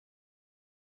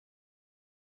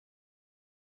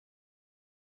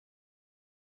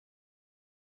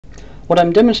What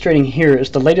I'm demonstrating here is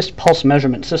the latest pulse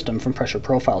measurement system from Pressure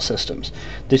Profile Systems.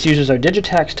 This uses our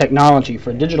Digitax technology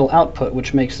for digital output,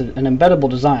 which makes it an embeddable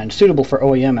design suitable for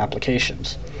OEM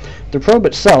applications. The probe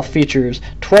itself features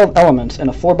 12 elements in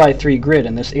a 4x3 grid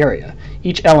in this area.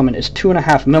 Each element is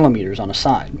 2.5 millimeters on a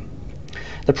side.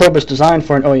 The probe is designed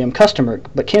for an OEM customer,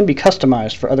 but can be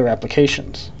customized for other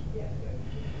applications.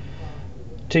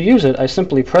 To use it, I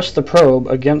simply press the probe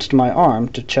against my arm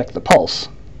to check the pulse.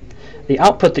 The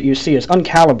output that you see is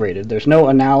uncalibrated. There's no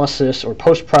analysis or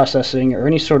post-processing or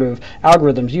any sort of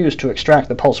algorithms used to extract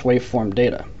the pulse waveform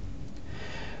data.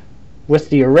 With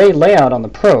the array layout on the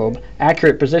probe,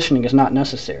 accurate positioning is not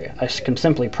necessary. I can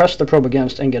simply press the probe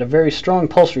against and get a very strong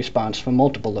pulse response from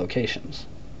multiple locations.